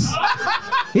 Yes.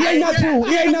 He ain't that tall.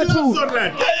 He ain't that tall.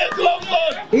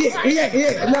 He ain't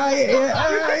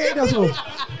that tall.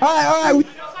 All right.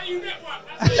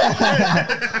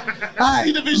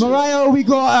 Alright, Mariah, we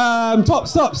got top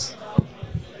stops.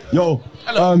 Yo,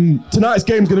 tonight's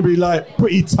game's gonna be like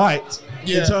pretty tight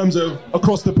in terms of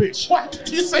across the pitch. Why did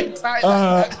you say tight?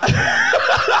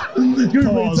 Gonna be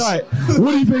pretty tight.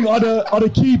 What do you think are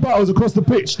the key battles across the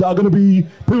pitch that are gonna be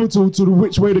pivotal to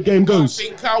which way the game goes? I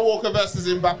think Kyle Walker versus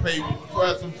Mbappe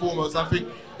first and foremost. I think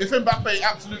if Mbappe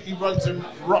absolutely runs him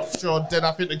roughshod, then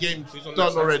I think the game's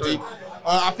done already.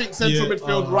 I think central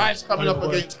midfield, Rice coming up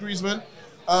against Griezmann.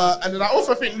 And then I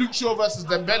also think Luke Shaw versus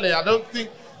Dembele. I don't think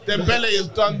Dembele has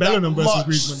done Bellingham that versus much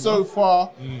Griezmann, so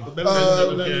far.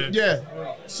 Yeah.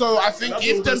 So I think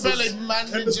if Dembele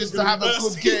manages to have a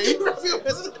good game,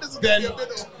 then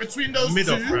between those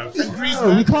two and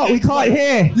Griezmann... We can't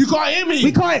hear. You can't hear me?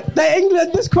 We can't. They're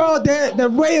England, this crowd, they're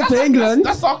waiting for England.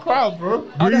 That's our crowd, bro.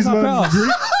 Oh, that's our crowd.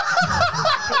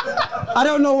 I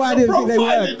don't know why I didn't think they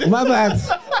were. My bad.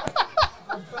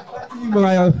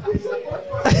 Mariah.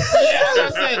 As I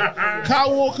said,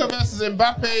 Kyle Walker versus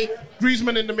Mbappe,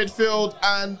 Griezmann in the midfield,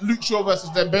 and Luke Shaw versus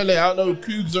Dembele. I don't know,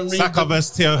 Cougs and Reed. Saka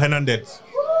versus Theo Hernandez.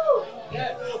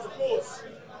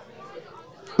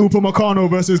 Upamecano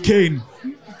versus Kane.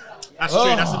 That's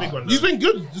true, that's a big one. He's been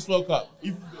good, just woke up.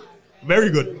 Very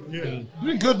good. He's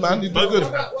been good, man. He's been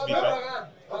good.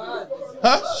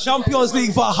 Champions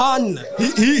League for Han.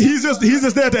 He's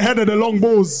just there to header the long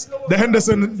balls. The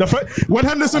Henderson, when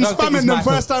Henderson spamming them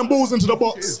first time balls into the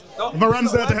box,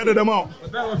 Varane's there to header them out.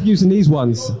 Using these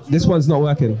ones. This one's not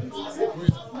working.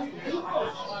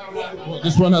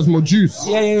 This one has more juice.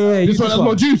 Yeah. This one has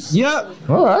more juice. Yeah.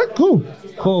 All right, cool.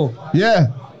 Yeah.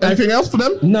 Anything else for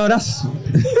them? No, that's...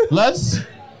 Lads,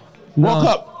 walk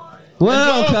up.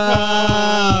 Welcome.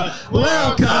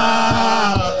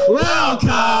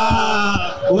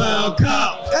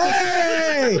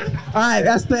 Hey! All right,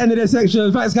 that's the end of this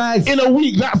section. Thanks, guys. In a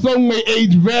week, that song may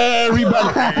age very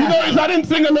badly. You notice I didn't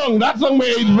sing along. That song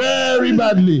may age very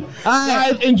badly.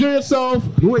 Guys, enjoy yourself.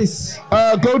 Boys.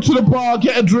 Go to the bar,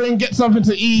 get a drink, get something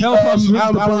to eat. Help us reach I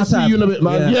the will bar see tab. you in a bit,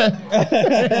 man.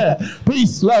 Yeah.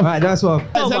 Peace, love. All right, that's well.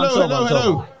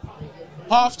 Hello.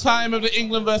 Half time of the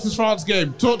England versus France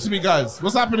game. Talk to me, guys.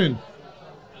 What's happening?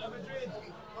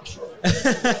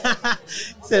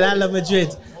 Said I love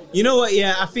Madrid. You know what?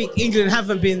 Yeah, I think England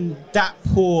haven't been that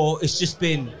poor. It's just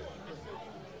been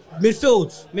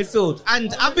midfield.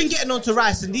 And I've been getting onto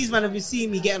Rice, and these men have been seeing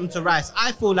me getting onto Rice.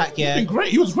 I feel like He's been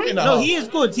great. He was great in that. No, half. he is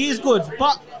good.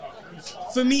 But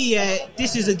for me,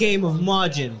 this is a game of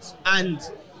margins. And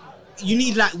you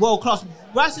need like world class.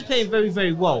 Rice is playing very,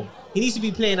 very well. He needs to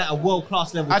be playing at a world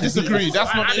class level. I disagree.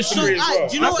 That's not the issue.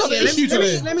 Do you know what?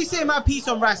 Let me say my piece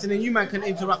on Rice, and then you man can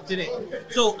interrupt in it.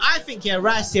 So I think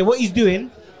Rice here, what he's doing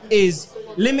is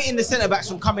limiting the centre backs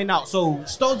from coming out. So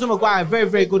Stones and Maguire are very,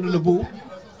 very good on the ball,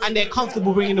 and they're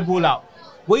comfortable bringing the ball out.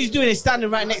 What he's doing is standing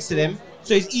right next to them.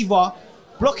 So he's either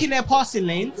blocking their passing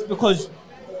lanes because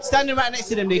standing right next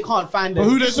to them, they can't find them. But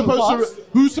who is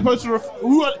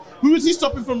he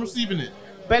stopping from receiving it?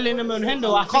 Bellingham and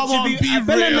Hendo, I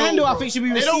think should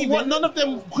be receiving. None of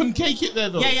them can take it there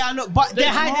though. Yeah, I know, but they're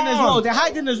hiding as well. They're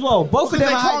hiding as well. Both of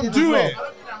them are hiding as well.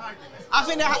 I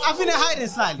think they're hiding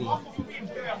slightly.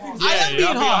 I am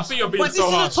being harsh, but this is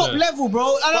a top level,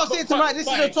 bro. And I'll say it tonight, this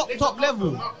is a top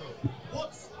level.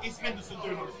 What is Henderson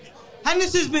doing on this team?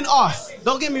 Henderson's been asked.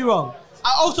 Don't get me wrong.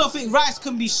 I also think Rice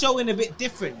can be showing a bit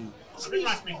differently. I think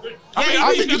Rice been good. I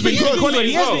think he's been good.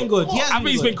 He has been good. I think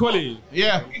he's been quality.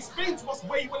 Yeah. Explain to us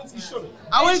where you wanted to be showing.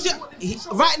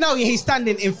 Right now, he's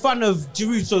standing in front of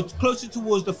Giroud, so closer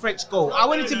towards the French goal. I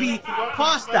want it to be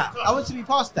past that.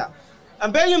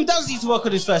 And Bellingham does need to work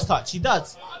on his first touch. He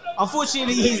does.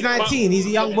 Unfortunately, he's 19. He's a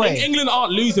young boy. England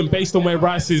aren't losing based on where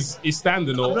Rice is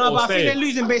standing or No, but I staying. think they're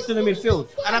losing based on the midfield.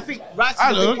 And I think Rice is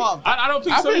a big part of that. I don't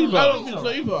think so either. I don't think so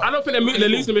either. I don't think they're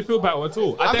losing the midfield battle at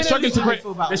all. They're struggling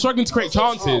to create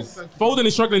chances. Foden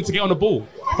is struggling to get on the ball.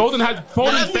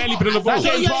 Foden's barely been on the ball.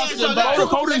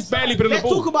 Foden's barely been on the Let's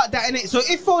ball. talk about that, innit? So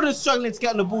if Foden's struggling to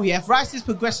get on the ball, if Rice is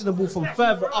progressing the ball from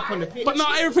further up on the pitch. But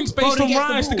not everything's based Foden on gets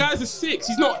Rice. The ball. guy's a 6.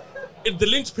 He's not the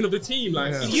linchpin of the team.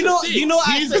 Like You know what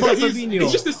I expect of Fabinho?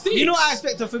 He's just a 6. You know what I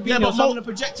expect of Fabinho? but So I'm going to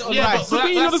project it on Yeah, Rice. but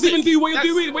Fabinho doesn't even do what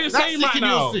you're saying sick right and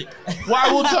now. you're sick. What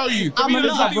I will tell you, I'm a Fabinho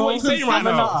doesn't nutter, do what he's saying right I'm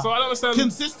a now. nutter. So I don't understand.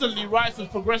 consistently Rice has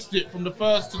progressed it from the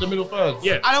first to the middle third.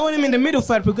 Yeah. I don't want him in the middle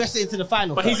third, progress it into the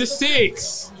final. But he's a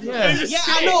 6. Yeah. Yeah,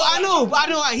 I know. But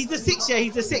he's a 6. Yeah,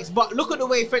 he's a 6. But look at the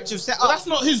way French have set up. But that's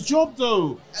not his job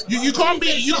though. You can't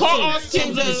ask him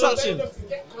change the instructions.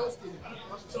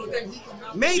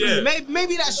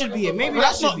 Maybe that should be it.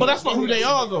 But that's not who they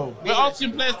are though. We're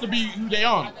asking players to be who they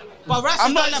aren't. But Rice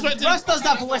I'm not does expecting.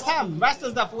 that for West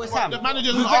Ham. The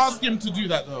manager doesn't ask him to do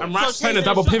that though. And Rice playing a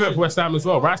double pivot for West Ham as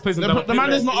well. Rice plays a double pivot. The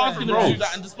manager's not asking him to do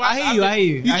that. And despite I hear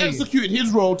you. He's executed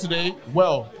his role today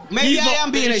well. Maybe I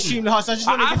am being extremely harsh. I just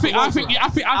want to I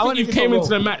think you came into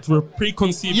the match with a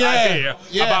preconceived idea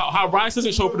about how Rice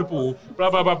doesn't show for the ball, blah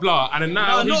blah blah blah, and then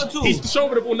now he's showing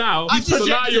for the ball now. So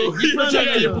now you're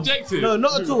projecting. No,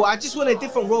 not at all. I just want a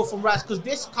different role from Rice because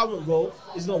this current role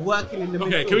is not working in the midfield.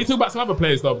 Okay, can we talk about some other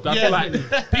players though? I feel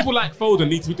like people like Foden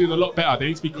need to be doing a lot better. They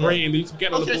need to be creating. They need to be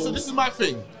getting on the ball. Okay, so this is my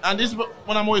thing, and this is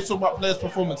when I'm always talking about players'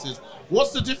 performances.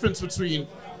 What's the difference between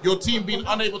your team being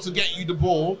unable to get you the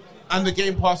ball and the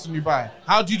game passing you by?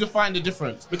 How do you define the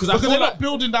difference? Because they're not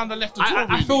building down the left at all.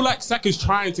 I feel like Saka's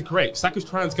trying to create. Saka's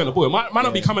trying to get on the ball. It might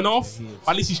not be coming off,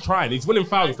 but at least he's trying. He's winning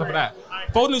fouls and stuff like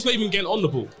that. Foden's not even getting on the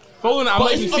ball. Foden, I'm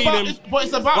not even seeing him. But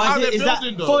it's about how they're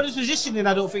building, though. Foden's positioning,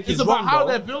 I don't think it's is about wrong, how though.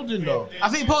 they're building, though. I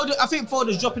think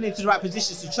Foden's dropping into the right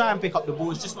positions to try and pick up the ball.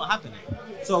 It's just not happening.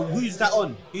 So who's that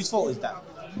on? Whose fault is that?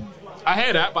 I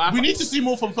hear that, but we need to see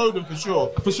more from Foden for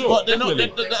sure. For sure, but they're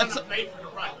definitely.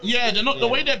 they're not. The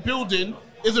way they're building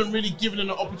isn't really giving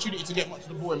them an opportunity to get much of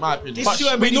the ball, in my opinion. But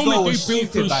we normally do build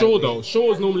through Shaw though.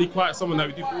 Shaw is normally quite someone that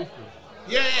we do build through.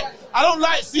 Yeah. I don't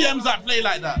like CMs that play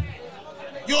like that.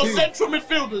 You're central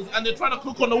midfielders and they're trying to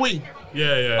cook on the wing.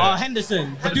 Yeah.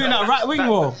 Henderson, they're doing that right wing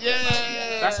role. Yeah.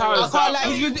 That's how it's.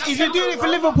 He's been doing it for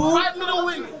Liverpool. Right middle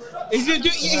wing. He's been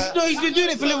doing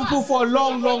it for Liverpool for a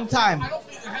long time.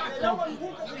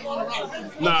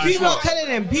 People are telling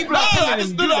him. Do I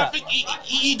that. think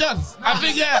he does. I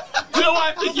think, Do you know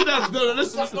what I think he does? No,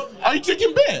 listen. Are you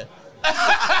drinking beer?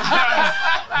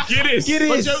 Guinness.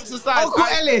 But jokes aside, Uncle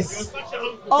Ellis.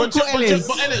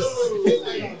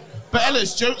 But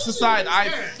Ellis, jokes aside, I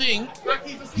think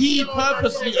he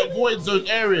purposely avoids those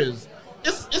areas.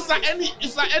 It's like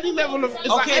any level of. Is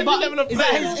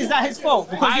that his fault?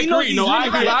 Because I agree.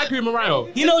 I agree,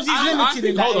 Mariah. He knows he's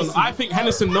limited. I think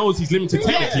Henderson knows he's limited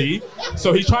technically,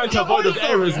 so he's trying to avoid those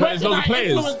areas where there's loads of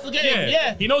players.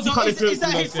 Yeah, he knows he can't influence. Is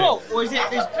that his fault, or is it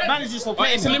his manager's fault?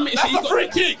 It's a limit. That's a free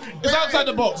kick. It's outside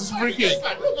the box. It's a free kick.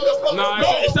 No,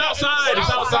 it's outside.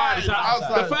 It's outside.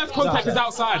 The first contact is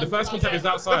outside. The first contact is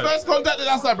outside. The first contact is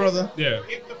outside, brother. Yeah.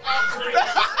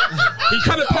 He's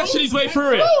trying to passion his way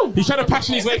through it. He's trying to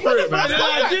passion his way through it, man.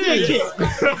 That's the Nigerian kick.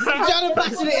 He's trying to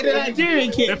passion it in the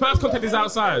Nigerian kick. The first contact is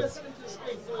outside.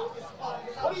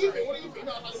 What do you think?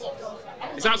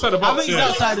 It's outside the box. I think it's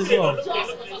outside as well.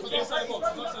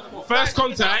 First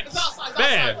contact,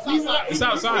 there. It's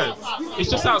outside. It's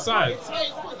just outside.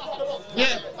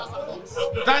 Yeah.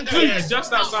 Dan Coogs. Yeah,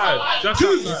 just outside. Just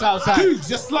Coogs. outside. Coogs,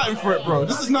 just slutting for it, bro.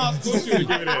 This is nasty. This is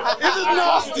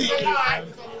nasty.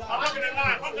 I'm not gonna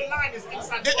lie, on the line is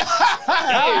inside.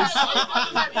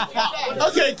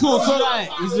 Okay, cool. So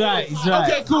He's right.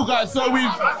 Okay, cool, guys. So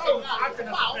we've.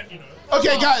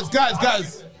 Okay,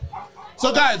 guys.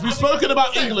 So, guys, we've spoken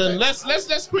about England.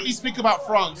 Let's quickly speak about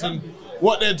France and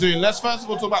what they're doing. Let's first of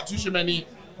all talk about Tchouaméni,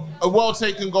 a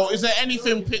well-taken goal. Is there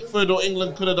anything Pickford or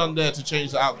England could have done there to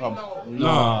change the outcome?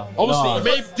 No. Obviously,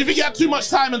 maybe, do you think he had too much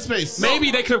time and space? Maybe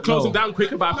they could have closed him down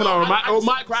quicker, but I feel like we're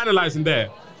micro-analysing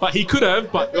there. But he could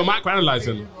have, but we're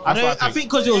micro-analysing. I think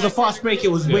because it was a fast break,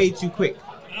 it was way too quick.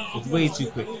 It was way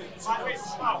too quick.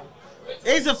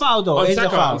 It's a foul, though. It's a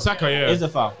foul. Saka, yeah. It's a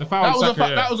foul. The foul on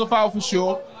Saka, That was a foul for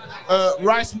sure.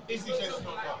 Rice.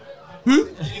 Who?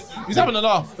 He's having a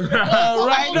laugh.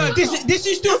 Right, no, this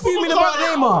is still fuming about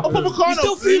Neymar. He's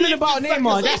still fuming about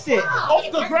Neymar. That's it. Off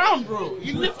the ground, bro.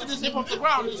 He lifted his hip off the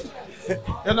ground.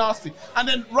 They're nasty. And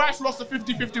then Rice lost a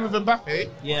 50-50 with Mbappe.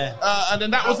 Yeah. And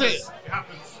then that was it.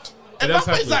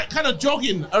 Mbappe's like kind of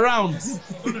jogging around. And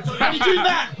he's doing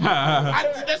that.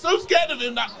 And they're so scared of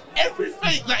him that every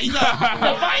fake that he does,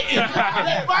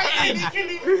 they're biting.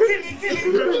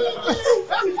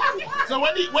 So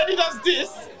when he does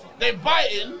this, they're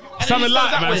biting. And Something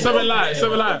like, man. Something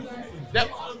like.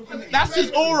 That's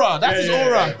his aura. That's his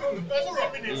aura.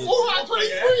 Aura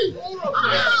 23.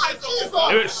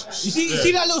 You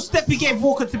see that little step he gave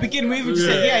Walker to begin with? He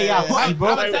said, yeah, I got you,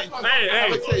 bro.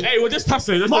 Hey, we're just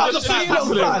tussling. We're just saying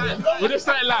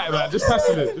like, man. Just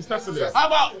tussling it. How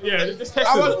about? Yeah, just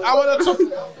testing it. I want to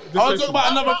talk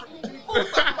about another.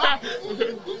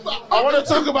 I want to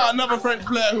talk about another French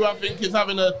player who I think is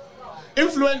having a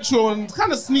influential and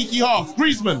kind of sneaky half.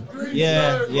 Griezmann.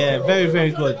 Yeah, very,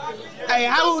 very good. Hey,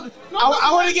 Harold, I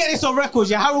want to get this on record.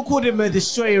 Yeah, Harold called him a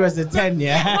destroyer as a 10.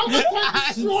 Yeah,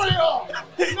 destroyer.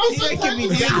 He's making me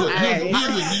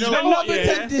the number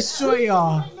 10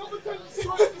 destroyer.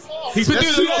 He's been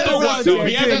doing a lot of work, though.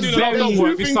 He has been doing a lot of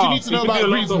work. Two things you need to know about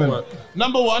Griezmann.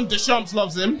 Number one, Deschamps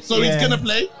loves him, so he's gonna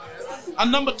play.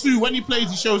 And number two, when he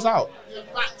plays, he shows out.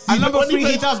 And number three,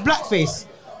 he does blackface.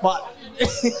 But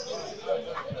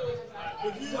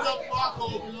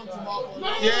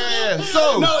yeah.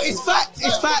 So no, it's facts.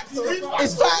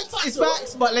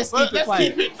 But let's keep it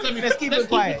quiet. Let's keep it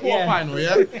quiet. Final,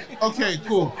 yeah. Okay,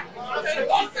 cool.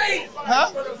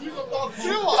 Huh?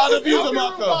 Other views of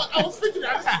Marco. I was thinking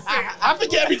I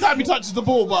think every time he touches the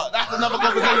ball, but that's another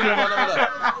conversation for another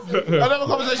day. Another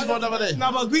conversation for another day.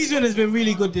 No, but Griezmann has been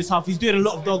really good this half. He's doing a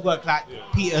lot of dog work, like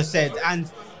Peter said,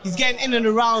 and he's getting in and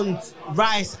around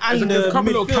Rice and There's a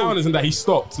couple midfield. of counters in that he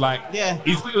stopped. Like,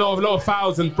 he's a lot of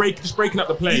fouls and just breaking up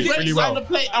the play really well. The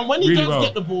play, and when he does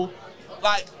get the ball,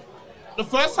 like the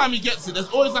first time he gets it, there's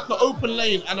always like an open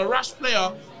lane, and a rash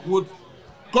player would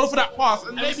go for that pass,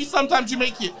 and maybe sometimes you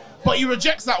make it, but he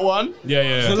rejects that one.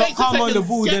 Yeah. So a lot calmer on the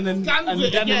ball than a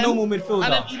normal midfielder.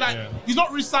 And then he's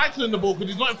not recycling the ball because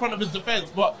he's not in front of his defense,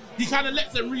 but he kind of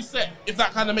lets them reset, if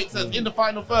that kind of makes sense, in the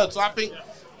final third. So I think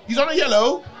he's on a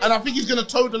yellow, and I think he's going to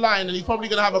toe the line, and he's probably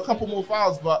going to have a couple more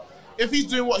fouls. But if he's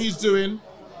doing what he's doing,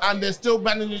 and they're still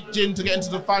managing to get into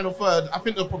the final third, I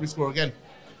think they'll probably score again.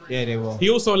 Yeah, they will. He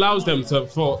also allows them for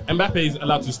Mbappe is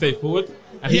allowed to stay forward,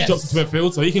 and he jumps into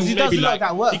midfield, so he can maybe he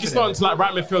can start into like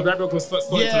right midfield, everyone can start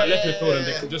into like left midfield, and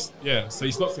they can just so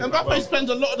he slots in. Mbappe spends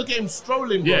a lot of the game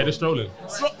strolling, bro. Yeah, just strolling.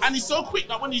 And he's so quick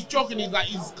that when he's jogging,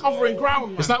 he's covering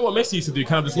ground. Man. It's like what Messi used to do,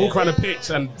 kind of just walk around the pitch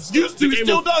and he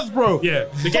still does, bro. Yeah,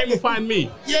 the game will find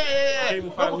me. Yeah.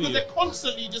 Because they're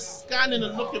constantly just scanning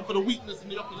and looking for the weakness in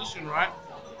the opposition, right?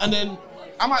 And then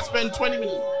I might spend 20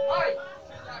 minutes.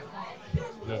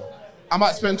 I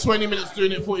might spend 20 minutes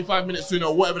doing it, 45 minutes doing it,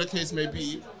 or whatever the case may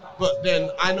be. But then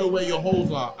I know where your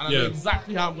holes are, and I know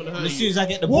exactly how I'm going to hurt you. As soon as I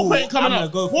get the ball, Walker ain't coming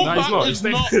up. Go Walker is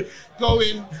not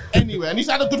going anywhere. And he's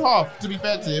had a good half, to be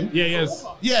fair to him. Yeah, he has.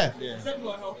 Yeah,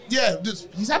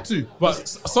 he's had to. But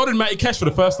so did Matty Cash for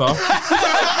the first half.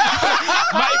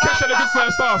 Matty Cash had a good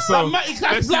first half, so Matty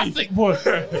Cash plastic, boy.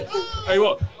 Hey,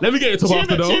 what? Let me get it to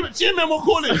after, though. Chairman will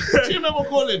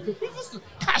call in.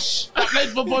 Cash that played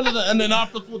for Bolton, and then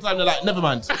after full time they're like, never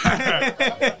mind.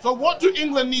 So what do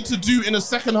England need to do in the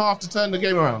second half to turn the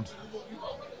game around?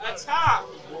 Attack.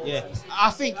 Yeah,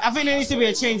 I think there needs to be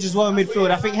a change as well in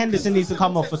midfield. I think Henderson needs to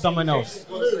come off for someone else.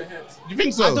 You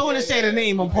think so? I don't want to say the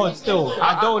name on pod still.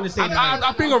 I don't want to say the name.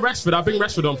 I bring Rashford. I bring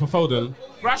Rashford on for Foden.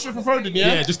 Rashford for Foden,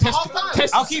 yeah? Yeah, just test.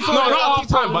 I'll keep Foden. No, not half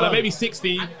time, but like maybe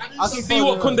 60. See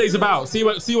what Koundé's about. See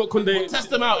what Koundé.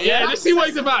 Test him out, yeah? Just see what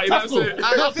he's about. That's it.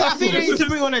 I think they need to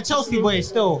bring on a Chelsea boy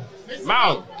still.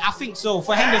 Mount. I think so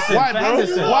for Henderson. Why, bro?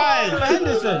 Why? For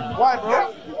Henderson. Why,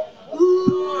 bro?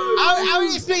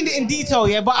 I explained it in detail,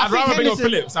 yeah, but I'd rather bring on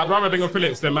Phillips. I'd rather bring on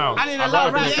Phillips than Mount. I didn't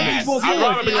allow Rice to be more forward. I'd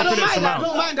rather bring on Phillips than I Mount.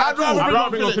 don't mind that. I'd rather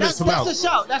bring on Phillips than Mount. That's a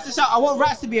shout. That's a shout. I want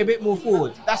Rice to be a bit more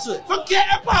forward. That's it. Forget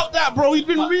about that, bro. He's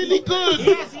been really good.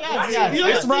 Yes, he has.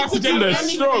 This Rice agenda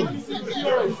is strong.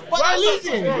 But they're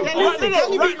losing.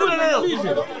 Can you be good when they're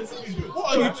losing?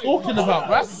 What are you talking about?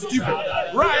 That's stupid.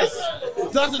 Rice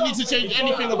doesn't need to change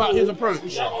anything about his approach.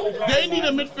 They need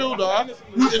a midfielder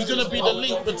who is going to be the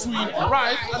link between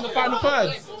Rice and the final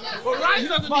third. But Rice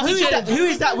doesn't need to change. Who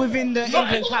is that within the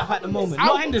England camp at the moment?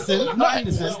 Not Henderson.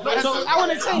 So I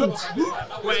want to change.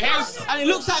 And it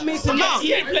looks like Mason Mount.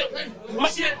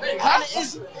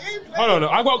 Hold on,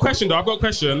 I've got a question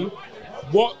though.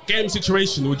 What game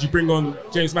situation would you bring on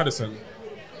James Maddison?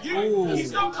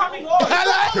 He's not coming on.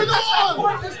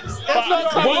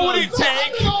 What would it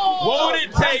take? What would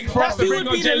it take for us to bring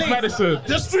on James Maddison?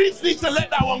 The streets need to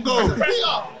let that one go. What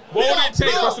would it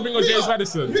take for us to bring on James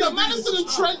Maddison? Maddison and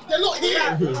Trent, they're not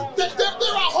here. They're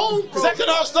at home. Second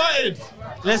half started.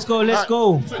 Let's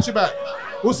go. Switch it back.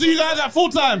 We'll see you guys at full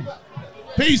time.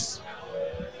 Peace.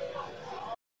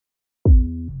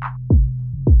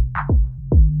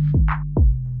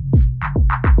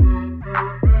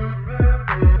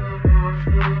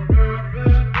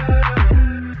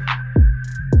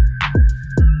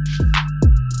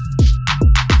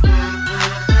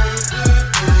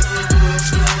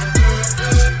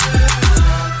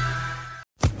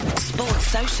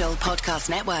 Podcast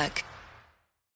Network.